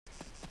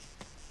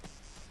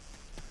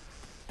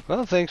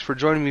Well, thanks for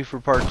joining me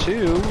for part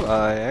 2.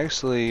 I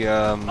actually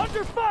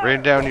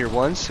ran down here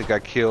once and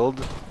got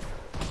killed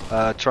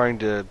trying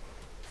to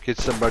get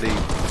somebody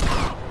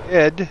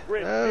dead.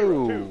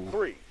 Oh. 2,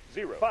 3,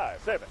 0,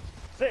 5, 7,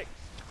 6.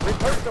 Return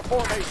to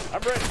formation.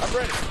 I'm ready. I'm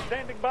ready.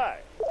 Standing by.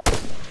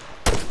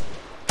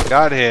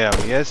 Got him.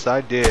 Yes,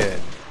 I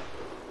did.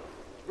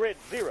 Grid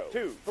 0,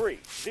 2, 3,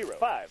 0,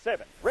 5,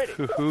 7. Ready.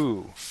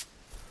 Hoo-hoo.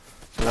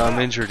 And I'm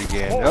injured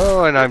again.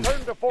 Oh, and I'm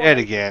dead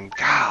again.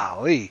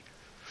 Golly.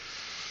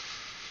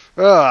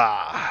 So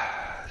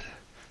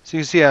you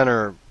can see on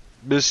our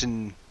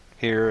mission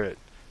here, it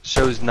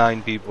shows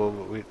 9 people,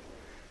 but it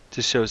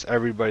just shows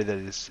everybody that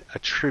is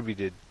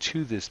attributed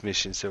to this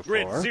mission so far.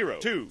 Grid 0,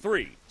 2,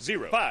 3,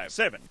 0, 5,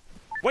 7.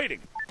 Waiting.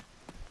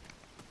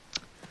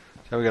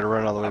 So we got to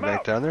run all the way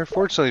back down there.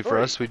 Fortunately for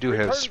us, we do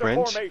have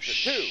sprint.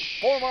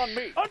 Form on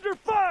me. Under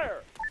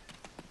fire.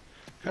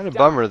 Kind of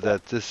bummer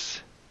that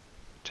this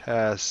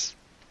task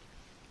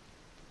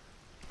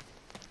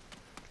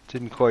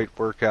didn't quite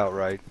work out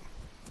right.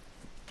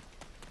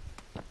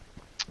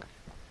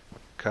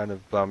 Kind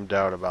of bummed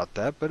out about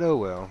that, but oh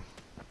well.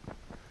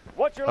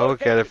 I'll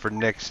look at it for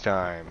next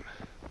time.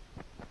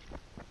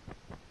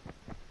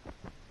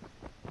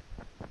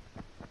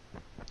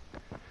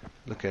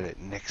 Look at it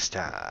next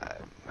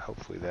time.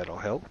 Hopefully that'll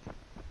help.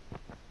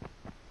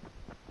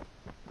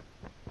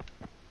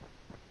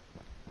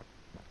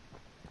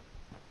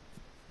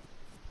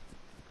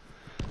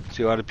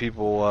 See, a lot of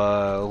people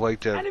like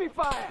to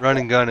run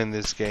and gun in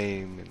this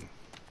game, and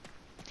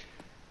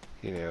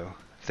you know,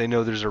 if they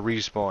know there's a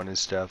respawn and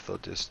stuff, they'll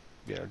just,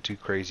 you know, do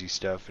crazy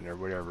stuff and or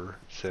whatever.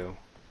 So,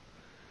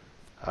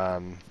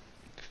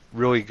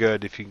 really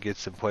good if you can get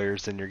some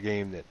players in your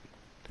game that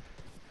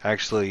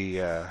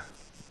actually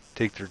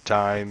take their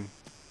time,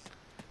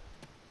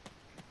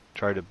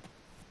 try to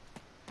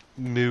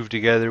move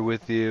together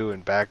with you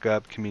and back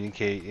up,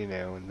 communicate, you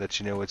know, and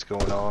let you know what's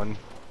going on.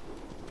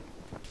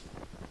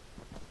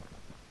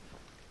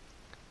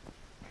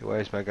 Okay, why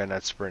is my guy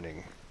not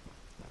sprinting?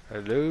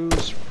 Hello,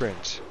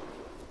 sprint.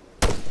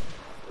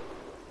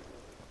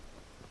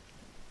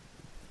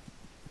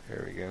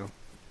 There we go.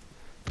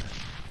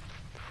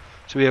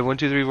 So we have 1,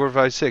 2, 3, 4,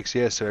 5, 6.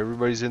 Yeah, so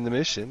everybody's in the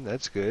mission.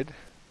 That's good.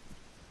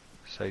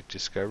 Site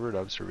discovered.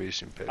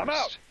 Observation post. I'm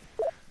out.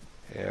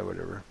 Yeah,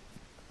 whatever.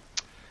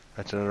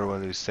 That's another one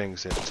of those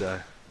things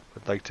that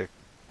would like to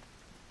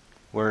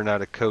learn how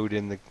to code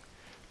in the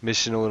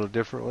mission a little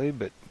differently,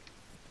 but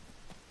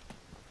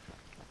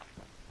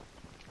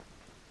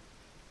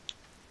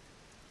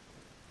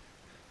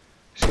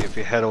see, if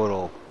you had a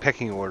little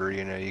pecking order,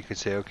 you know, you could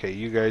say, okay,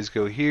 you guys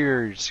go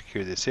here, you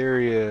secure this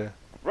area.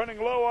 Running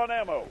low on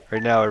ammo.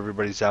 Right now,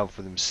 everybody's out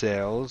for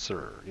themselves,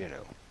 or, you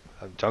know,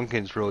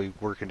 Duncan's really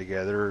working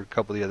together. A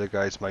couple of the other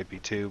guys might be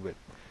too, but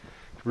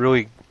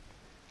really,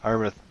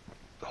 ARMA,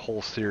 the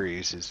whole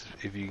series is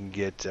if you can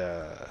get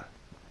a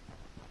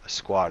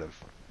squad of,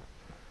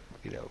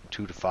 you know,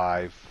 2 to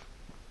 5,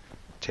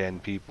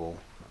 10 people,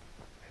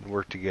 and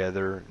work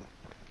together, and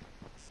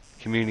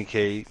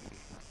communicate.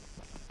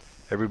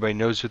 Everybody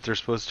knows what they're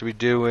supposed to be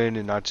doing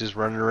and not just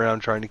running around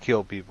trying to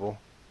kill people.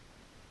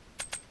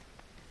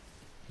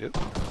 Yep.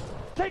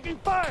 Taking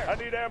fire! I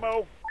need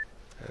ammo.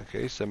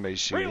 Okay, somebody's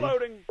shooting.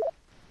 Reloading.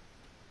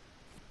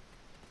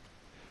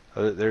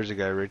 Oh, there's a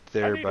guy right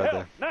there by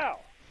help the... now.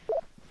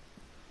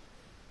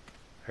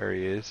 There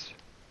he is.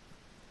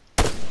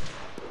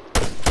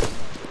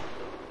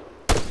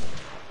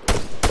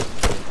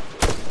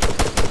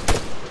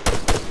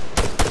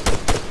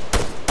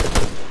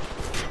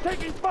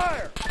 Taking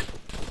fire!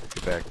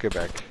 Get back, get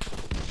back.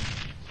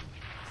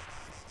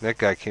 That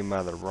guy came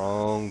out of the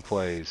wrong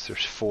place.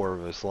 There's 4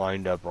 of us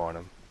lined up on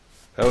him.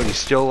 Oh, and he's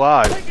still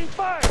alive. Taking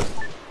fire!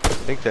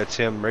 I think that's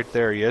him right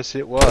there. Yes,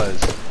 it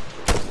was.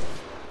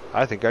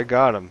 I think I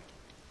got him.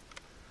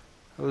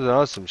 That was an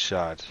awesome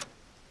shot.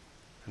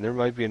 And there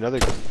might be another...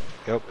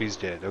 Yep, he's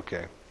dead.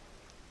 Okay.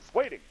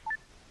 Waiting.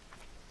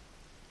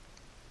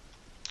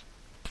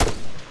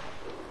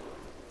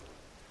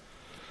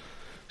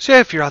 So yeah,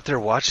 if you're out there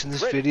watching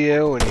this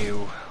video and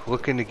you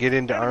looking to get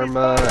into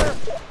ARMA,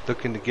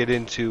 looking to get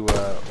into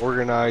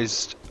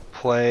organized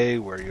play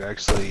where you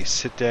actually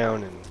sit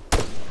down and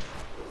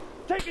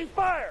Taking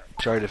fire!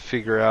 try to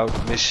figure out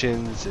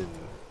missions and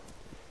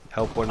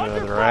help one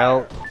another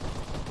out,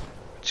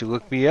 but you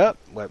look me up,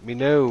 let me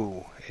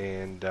know,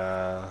 and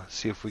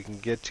see if we can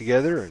get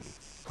together and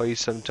play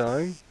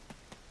sometime.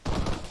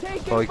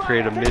 Probably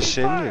create a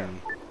mission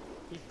and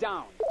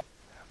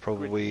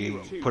probably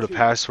put a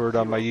password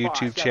on my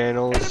YouTube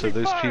channel so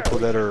those people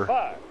that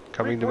are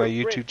coming to my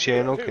YouTube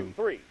channel can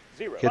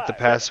get the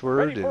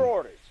password. And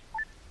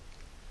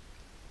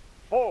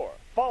 4,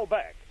 fall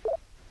back.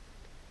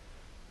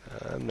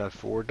 I'm not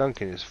 4.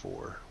 Duncan is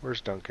 4.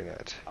 Where's Duncan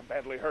at? I'm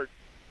badly hurt.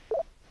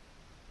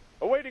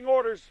 Awaiting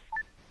orders.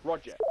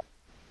 Roger.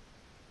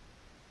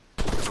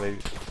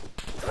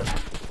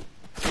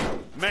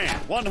 Man,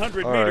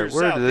 100 All right, meters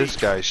where did this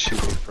southeast. guy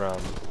shoot me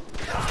from?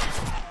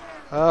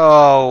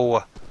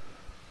 Oh,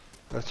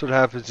 that's what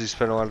happens. You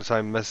spend a lot of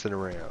time messing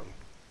around.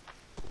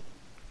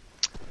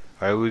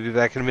 Alright, we'll be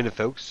back in a minute,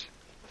 folks.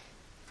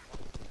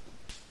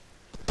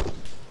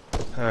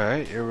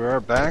 Alright, here we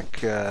are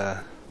back.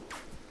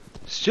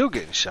 Still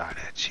getting shot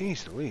at.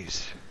 Jeez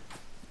Louise.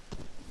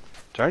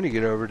 Trying to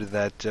get over to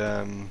that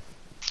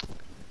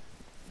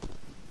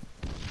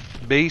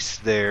base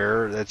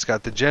there that's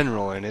got the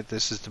general in it.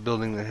 This is the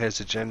building that has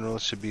the general.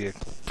 Should be a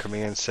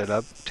command set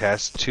up.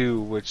 Task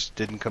 2, which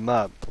didn't come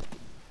up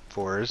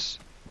for us,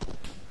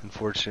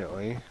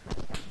 unfortunately.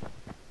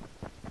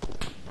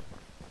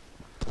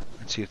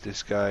 Let's see if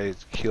this guy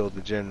has killed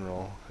the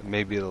general. And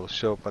maybe it'll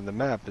show up on the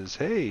map as,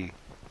 hey,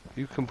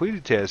 you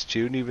completed task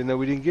 2, and even though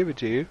we didn't give it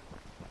to you.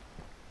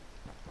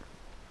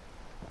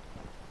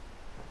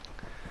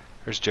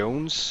 There's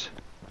Jones.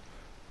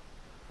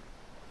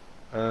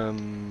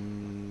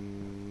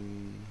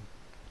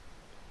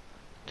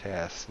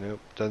 Task. Nope.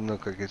 Doesn't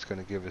look like it's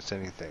going to give us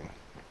anything.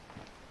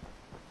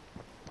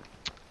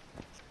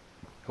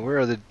 And where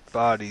are the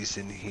bodies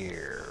in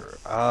here?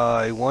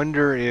 I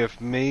wonder if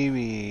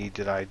maybe...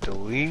 Did I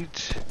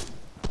delete?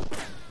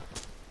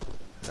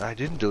 I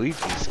didn't delete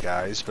these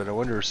guys, but I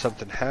wonder if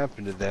something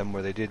happened to them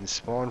where they didn't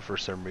spawn for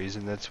some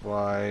reason. That's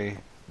why...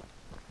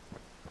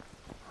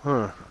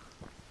 Huh.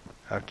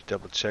 I have to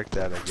double check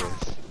that, I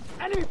guess.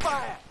 Enemy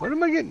fire! What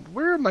am I getting?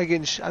 Where am I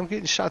getting? I'm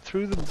getting shot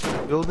through the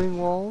building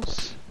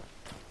walls.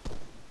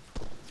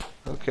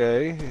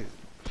 Okay,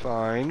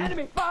 fine.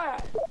 Enemy fire!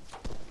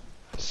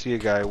 I see a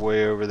guy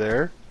way over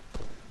there.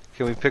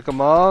 Can we pick him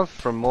off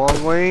from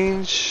long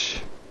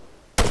range?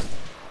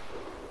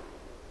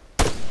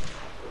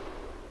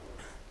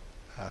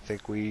 I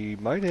think we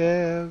might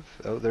have.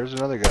 Oh, there's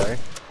another guy.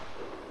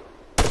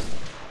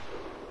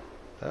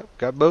 Oh,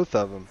 got both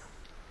of them.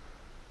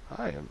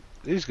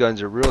 These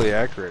guns are really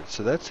accurate,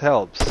 so that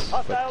helps.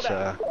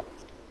 But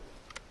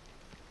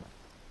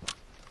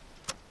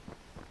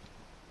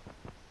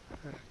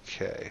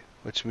okay,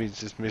 which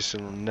means this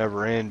mission will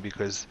never end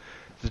because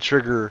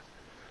the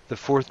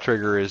fourth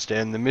trigger is to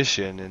end the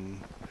mission,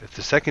 and if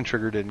the second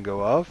trigger didn't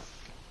go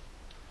off,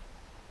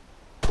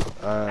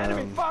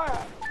 Enemy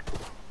fire!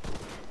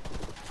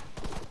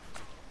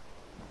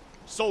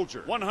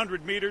 Soldier,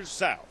 100 meters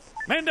south.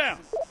 Man down!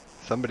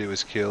 somebody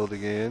was killed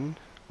again.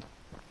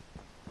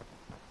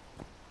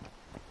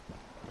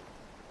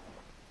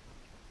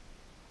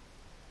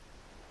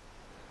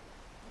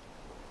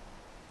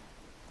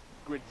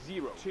 Grid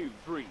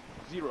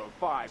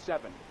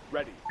 023057.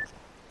 Ready.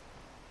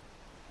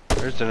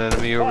 There's an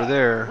enemy over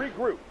there.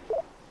 Regroup.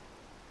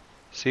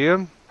 See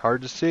him?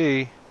 Hard to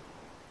see.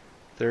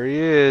 There he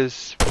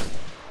is.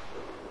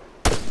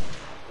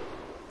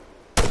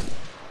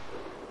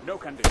 No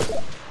condition.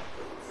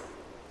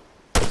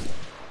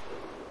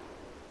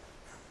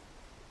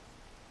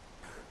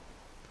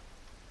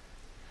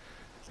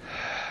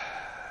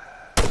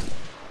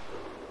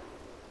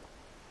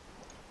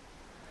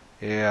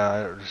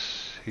 Yeah,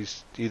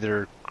 he's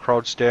either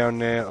crouched down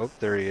now. Oh,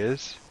 there he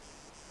is.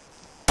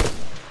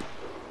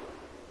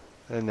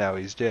 And now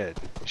he's dead.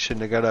 You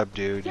shouldn't have got up,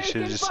 dude. You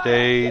should have just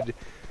stayed.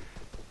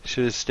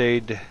 Should have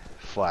stayed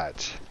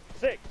flat.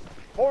 6.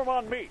 Form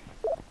on me.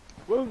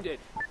 Wounded.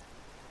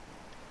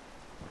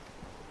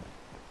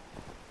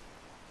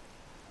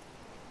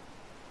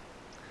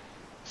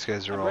 These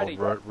guys are I'm all ready.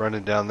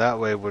 running down that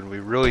way when we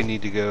really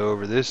need to go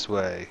over this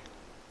way.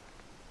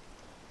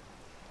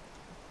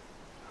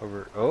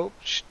 Over. Oh,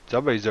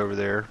 somebody's over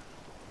there.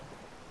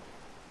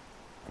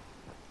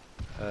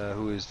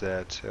 Who is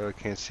that? Oh, I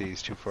can't see.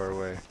 He's too far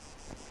away.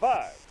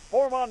 5.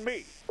 Form on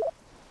me.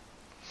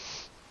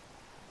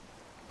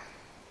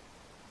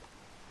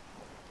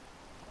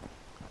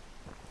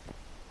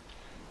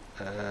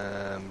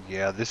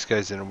 Yeah, this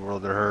guy's in a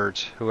world of hurt,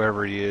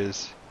 whoever he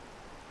is.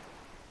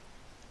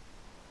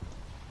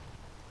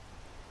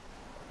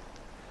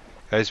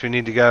 Guys, we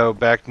need to go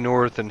back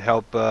north and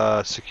help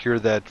secure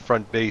that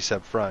front base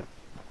up front.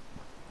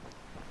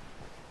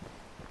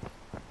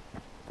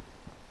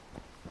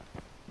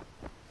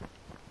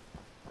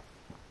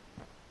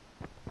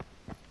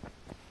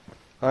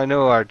 I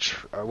know our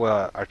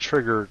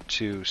trigger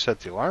to set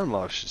the alarm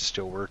off should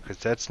still work because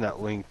that's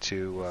not linked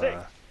to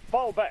 6.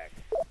 Fall back.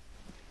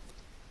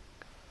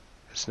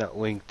 it's not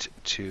linked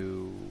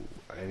to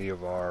any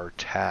of our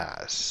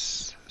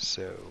tasks.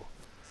 So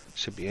it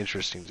should be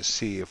interesting to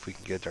see if we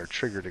can get our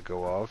trigger to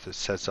go off that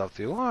sets off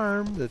the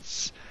alarm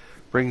that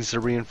brings the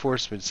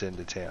reinforcements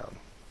into town.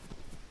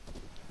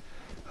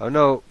 Oh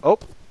no! Oh,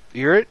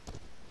 you hear it?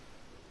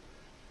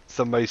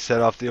 Somebody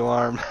set off the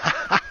alarm.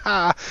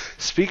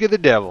 Speak of the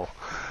devil.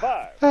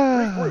 5.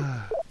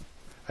 Regroup.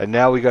 And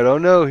now we got, oh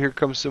no, here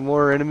comes some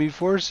more enemy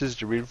forces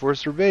to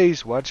reinforce their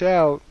base. Watch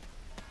out.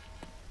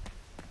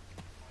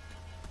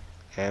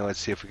 And let's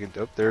see if we can,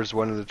 oh, there's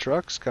one of the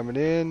trucks coming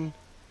in.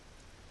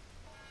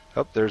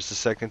 Oh, there's the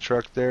second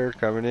truck there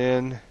coming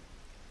in.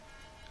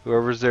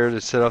 Whoever's there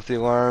to set off the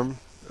alarm.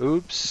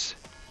 Oops.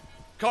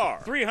 Car,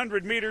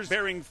 300 meters,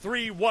 bearing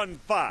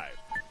 315.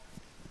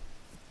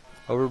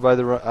 Over by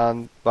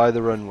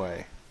the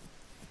runway.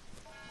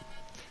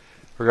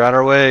 We're on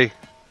our way.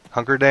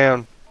 Hunker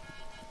down.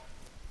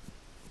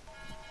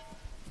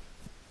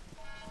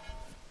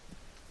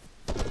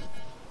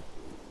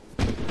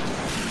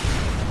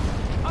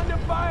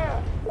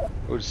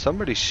 Would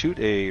somebody shoot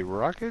a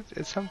rocket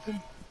at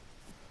something?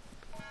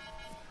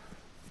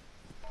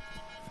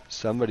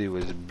 Somebody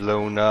was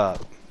blown up.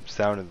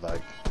 Sounded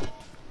like.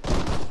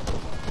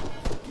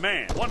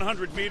 Man,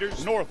 100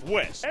 meters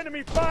northwest.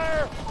 Enemy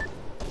fire!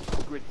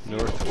 Grid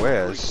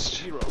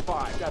Northwest.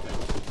 057.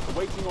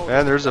 Awaiting orders.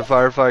 Man, there's a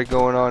firefight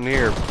going on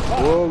here.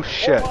 Whoa,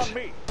 shit. Hold on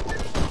me.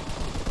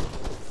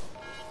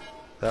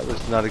 That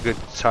was not a good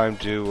time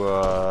to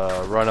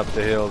run up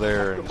the hill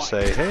there and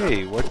say,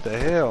 hey, what the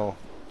hell?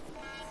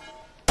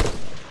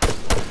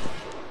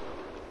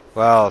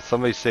 Wow,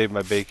 somebody saved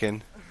my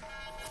bacon.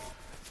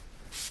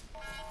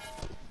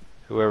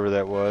 Whoever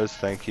that was,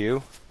 thank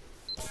you.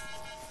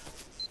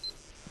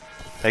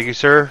 Thank you,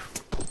 sir.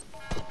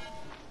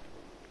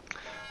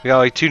 We got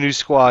like 2 new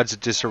squads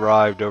that just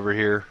arrived over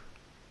here.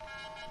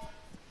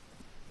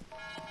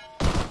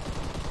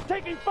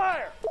 Taking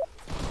fire!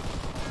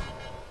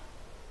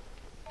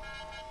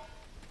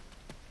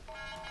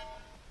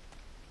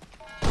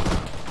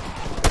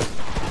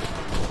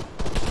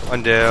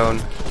 One down.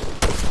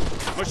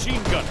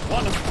 Machine gun,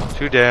 100.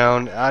 2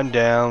 down. I'm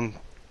down.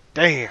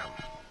 Damn.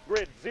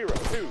 Grid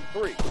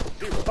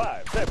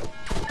 023057.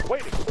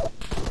 Waiting.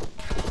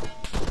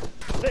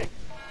 6.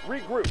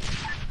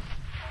 Regroup.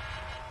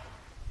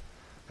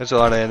 That's a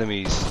lot of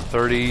enemies.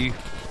 30,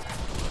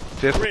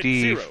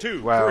 50. Grid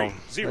 023057. Wow.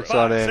 That's a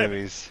lot of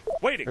enemies.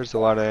 Waiting. There's a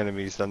lot of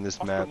enemies on this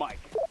Oscar map. Mike.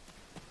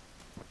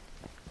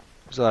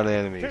 There's a lot of 2.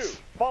 enemies.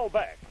 Fall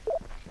back.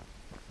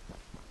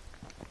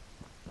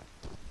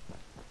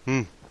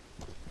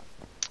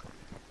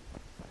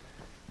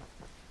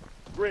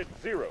 Grid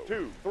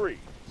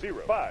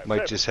 023057.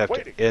 Might just have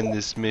Waiting. to end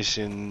this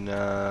mission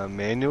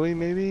manually,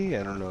 maybe?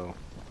 I don't know.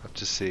 I'll have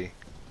to see.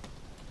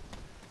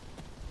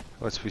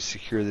 Once we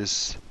secure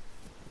this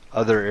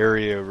other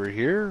area over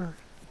here,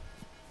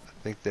 I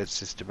think that's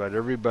just about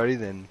everybody,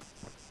 then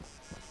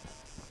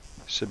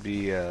should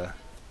be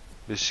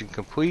mission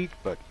complete,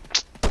 but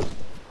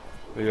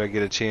maybe I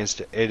get a chance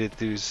to edit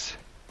these,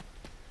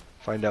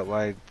 find out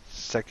why the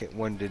second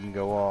one didn't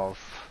go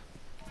off.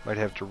 Might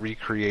have to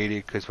recreate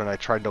it, because when I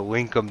tried to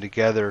link them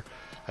together,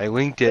 I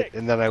linked it,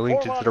 and then I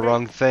linked it to the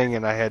wrong thing,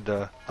 and I had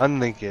to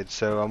unlink it,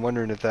 so I'm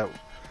wondering if that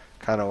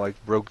kind of like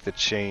broke the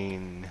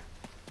chain,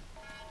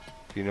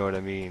 if you know what I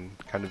mean.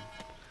 Kind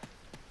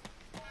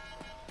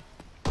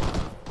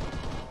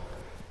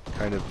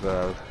of,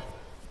 oh,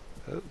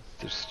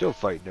 they're still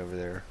fighting over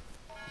there.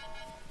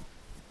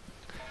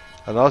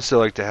 I'd also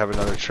like to have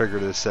another trigger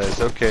that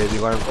says, okay, the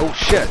alarm, oh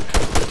shit!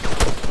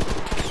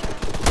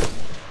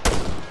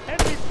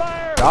 Enemy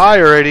fire!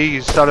 Die already,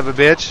 you son of a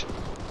bitch!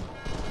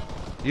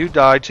 You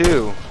die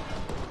too.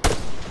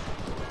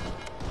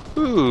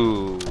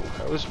 Ooh,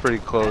 that was pretty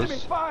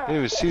close. Didn't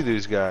even see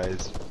these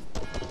guys.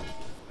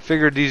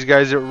 Figured these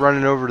guys that were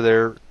running over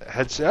there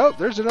had. Oh,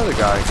 there's another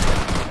guy.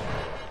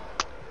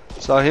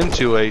 Saw him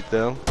too late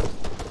though.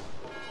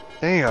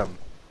 Damn.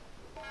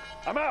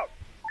 I'm out.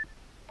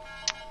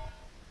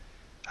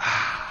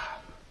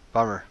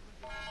 Bummer.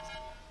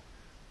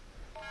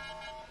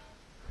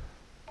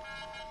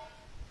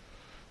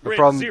 The Grid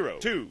problem.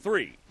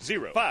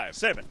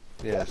 023057.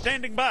 Yes.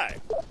 Standing by.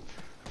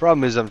 The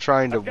problem is I'm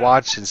trying to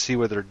watch and see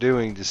what they're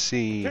doing to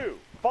see. 2.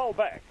 Fall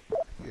back.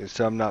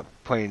 So I'm not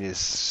playing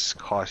as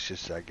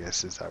cautious, I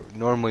guess, as I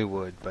normally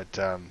would, but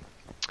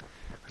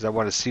because I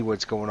want to see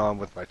what's going on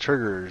with my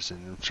triggers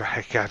and I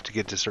have to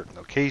get to certain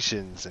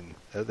locations. And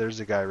there's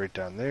a guy right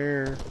down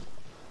there.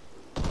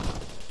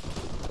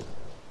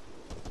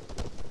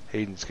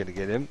 Hayden's gonna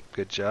get him.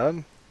 Good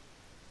job.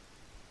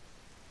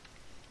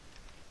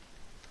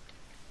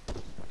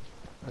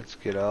 Let's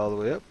get all the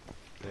way up.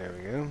 There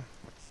we go.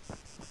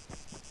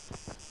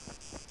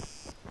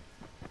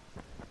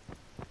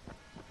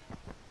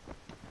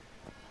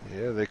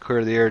 Yeah, they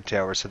cleared the air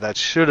tower, so that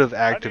should have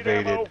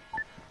activated.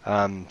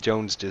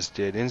 Jones just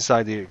did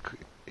inside air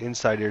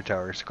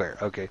tower is clear.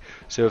 Okay,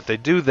 so if they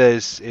do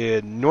this,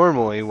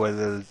 normally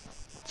what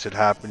should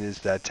happen is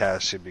that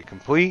task should be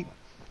complete.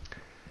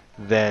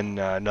 Then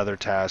another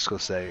task will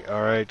say,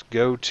 all right,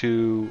 go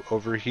to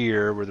over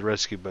here where the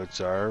rescue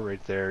boats are.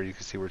 Right there, you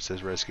can see where it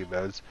says rescue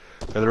boats.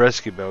 Or the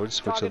rescue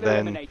boats, which will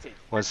then,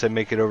 once they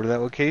make it over to that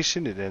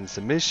location, it ends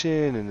the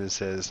mission and it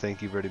says,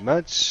 thank you very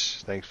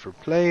much. Thanks for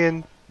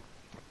playing.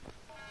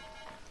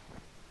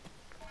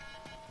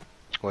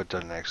 Well, it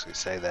doesn't actually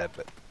say that,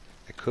 but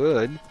it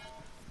could.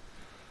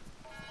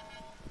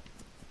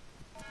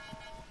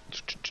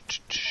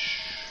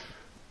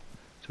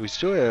 So we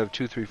still have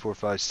 2, 3, 4,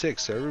 5,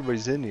 6. So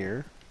everybody's in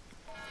here.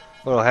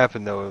 What'll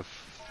happen though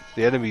if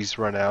the enemies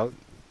run out,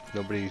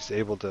 nobody's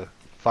able to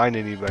find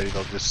anybody,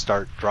 they'll just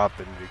start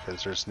dropping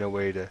because there's no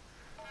way to.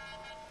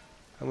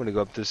 I'm gonna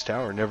go up this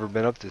tower. Never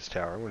been up this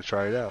tower. I'm gonna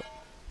try it out.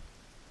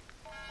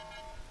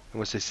 And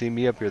once they see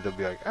me up here, they'll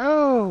be like,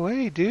 "Oh,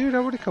 hey, dude,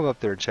 I want to come up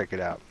there and check it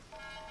out."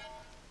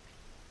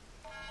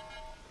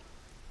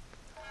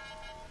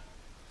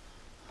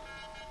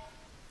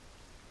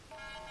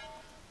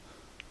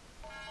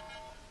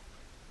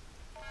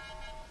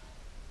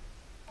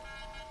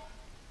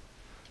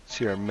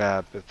 See our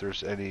map if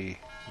there's any.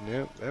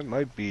 Nope, that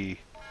might be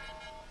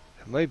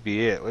That might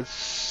be it. Let's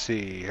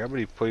see. How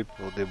many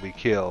people did we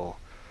kill?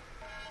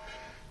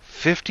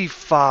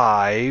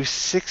 55,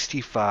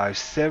 65,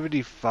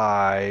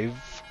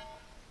 75,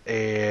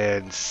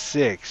 and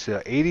 6.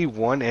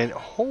 81 and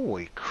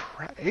holy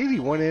crap,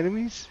 81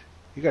 enemies?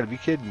 You gotta be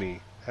kidding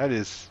me. That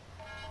is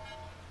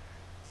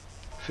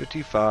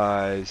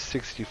 55,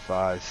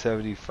 65,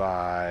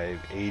 75,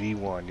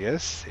 81.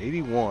 Yes,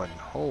 81.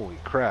 Holy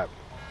crap.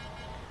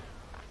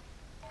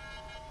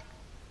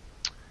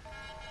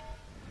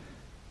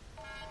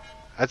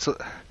 That's a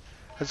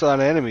lot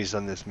of enemies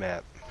on this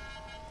map.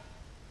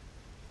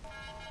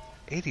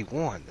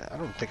 81. I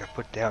don't think I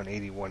put down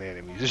 81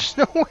 enemies. There's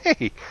no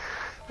way.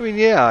 I mean,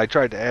 yeah, I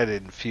tried to add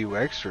in a few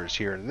extras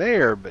here and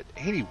there, but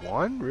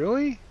 81?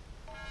 Really?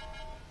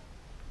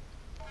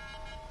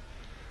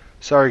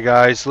 Sorry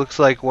guys, looks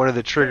like one of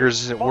the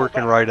triggers isn't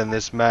working right on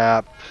this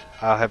map.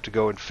 I'll have to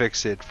go and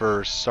fix it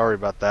first. Sorry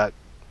about that.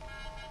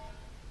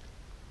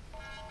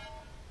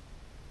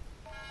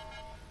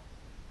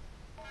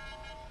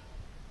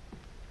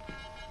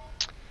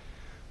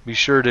 Be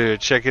sure to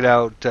check it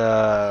out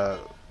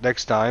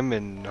next time,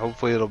 and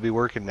hopefully it'll be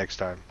working next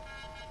time.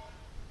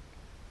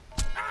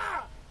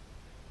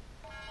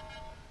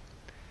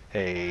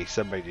 Hey,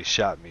 somebody just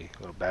shot me,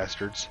 little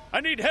bastards.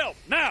 I need help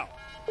now.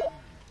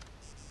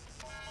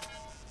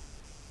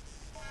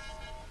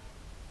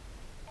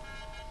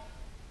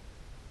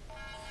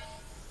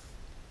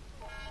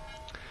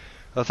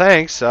 Well,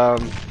 thanks.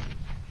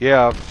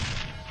 Yeah,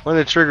 one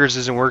of the triggers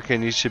isn't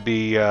working. You should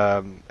be,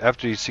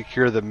 after you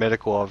secure the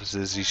medical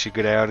offices, you should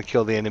go down and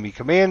kill the enemy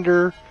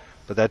commander,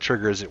 but that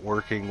trigger isn't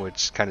working,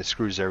 which kind of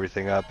screws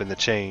everything up in the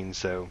chain,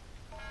 so.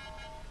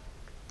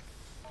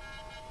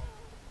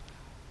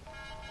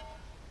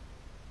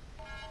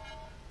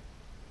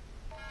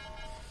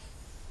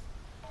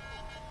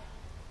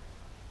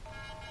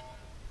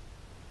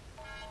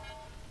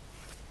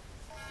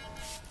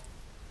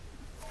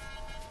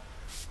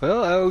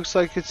 Well, that looks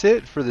like it's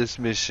it for this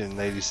mission,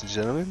 ladies and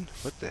gentlemen.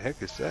 What the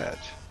heck is that?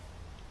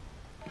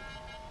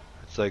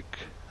 It's like,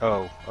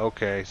 oh,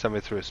 okay,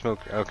 somebody threw a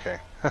smoker. Okay.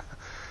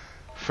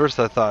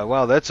 First I thought,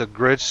 wow, that's a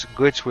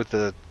glitch with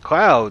the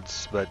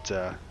clouds, but,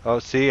 oh,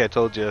 see, I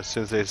told you, as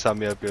soon as they saw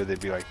me up here,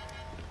 they'd be like,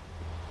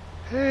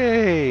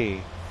 hey,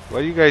 why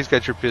do you guys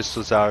got your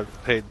pistols out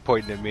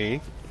pointing at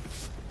me?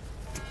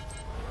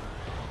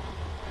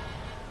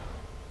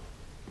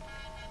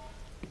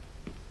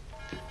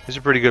 It's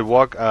a pretty good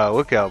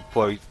lookout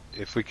point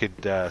if we could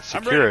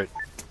secure it.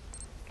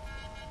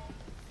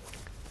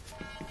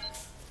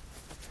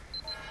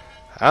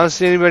 I don't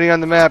see anybody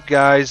on the map,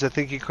 guys. I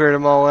think you cleared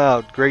them all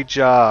out. Great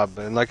job.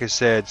 And like I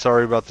said,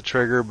 sorry about the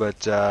trigger,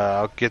 but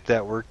I'll get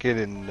that working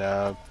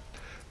and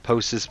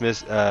post this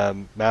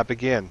map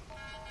again.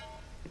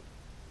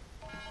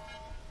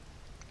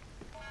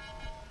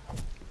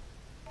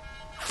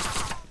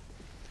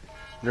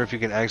 Wonder if you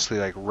can actually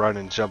like run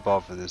and jump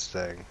off of this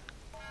thing.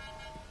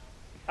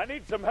 I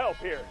need some help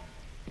here.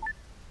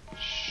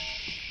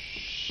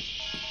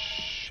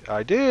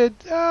 I did.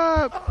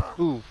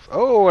 Oof.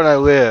 Oh, and I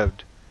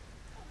lived.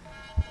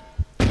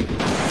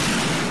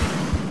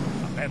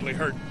 I'm badly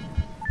hurt.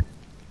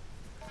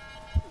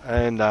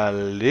 And I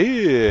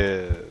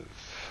live.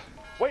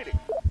 Waiting.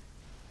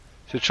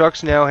 So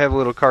trucks now have a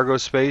little cargo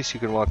space. You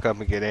can walk up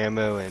and get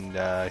ammo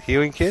and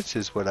healing kits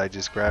is what I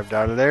just grabbed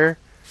out of there.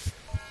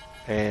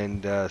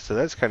 And so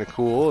that's kind of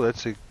cool.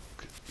 That's a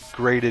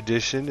great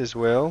addition as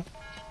well.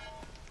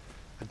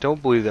 I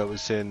don't believe that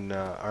was in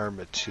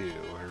ARMA 2.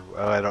 Or,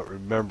 well, I don't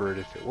remember it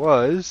if it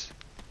was.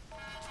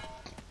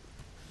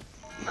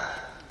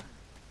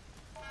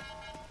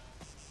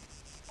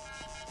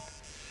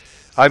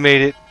 I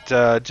made it.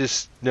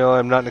 Just no,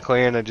 I'm not in a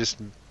clan. I just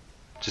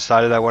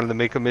decided I wanted to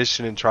make a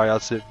mission and try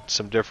out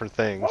some different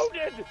things.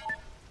 Loaded.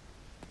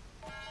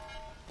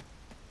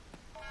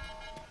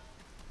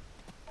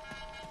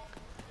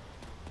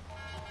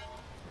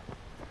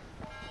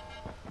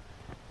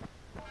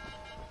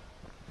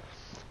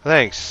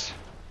 Thanks.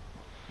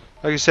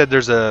 Like I said,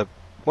 there's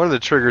one of the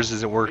triggers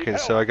isn't working,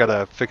 so I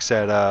gotta fix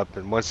that up.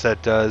 And once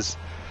that does,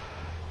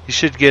 you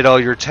should get all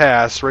your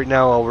tasks. Right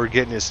now, all we're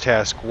getting is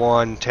task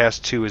 1.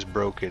 Task 2 is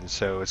broken,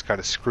 so it's kind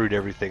of screwed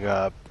everything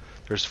up.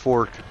 There's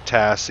 4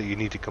 tasks that you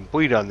need to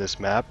complete on this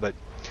map, but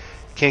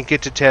you can't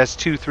get to task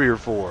 2, 3, or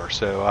 4.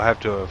 So I'll have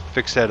to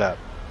fix that up.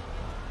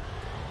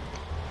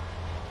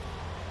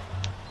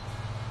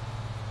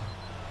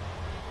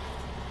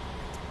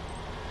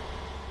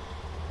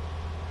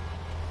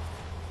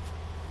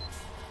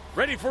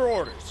 Ready for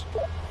orders.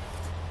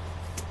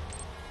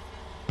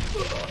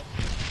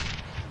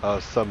 Oh,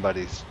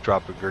 somebody's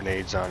dropping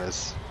grenades on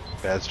us,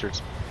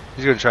 bastards.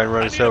 He's gonna try and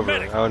run us over.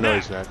 Oh no,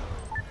 he's not.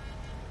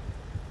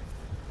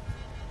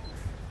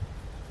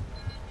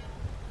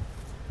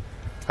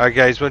 Alright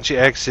guys, once you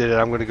exit,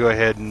 I'm gonna go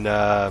ahead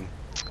and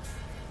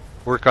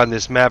work on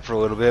this map for a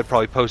little bit.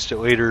 Probably post it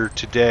later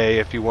today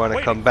if you want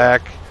to come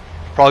back.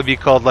 Probably be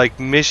called like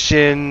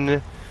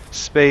Mission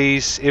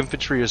Space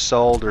Infantry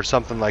Assault or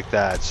something like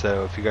that.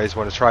 So if you guys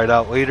want to try it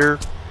out later,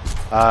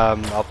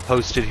 I'll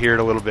post it here in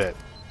a little bit.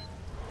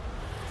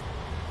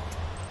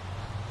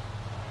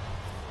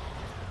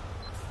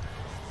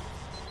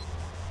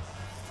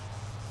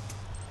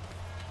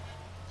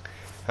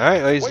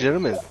 Alright, ladies and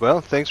gentlemen, well,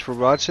 thanks for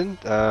watching.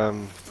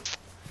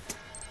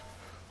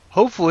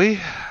 Hopefully,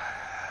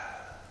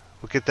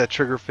 we'll get that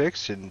trigger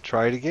fixed and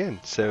try it again.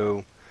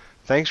 So,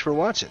 thanks for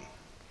watching.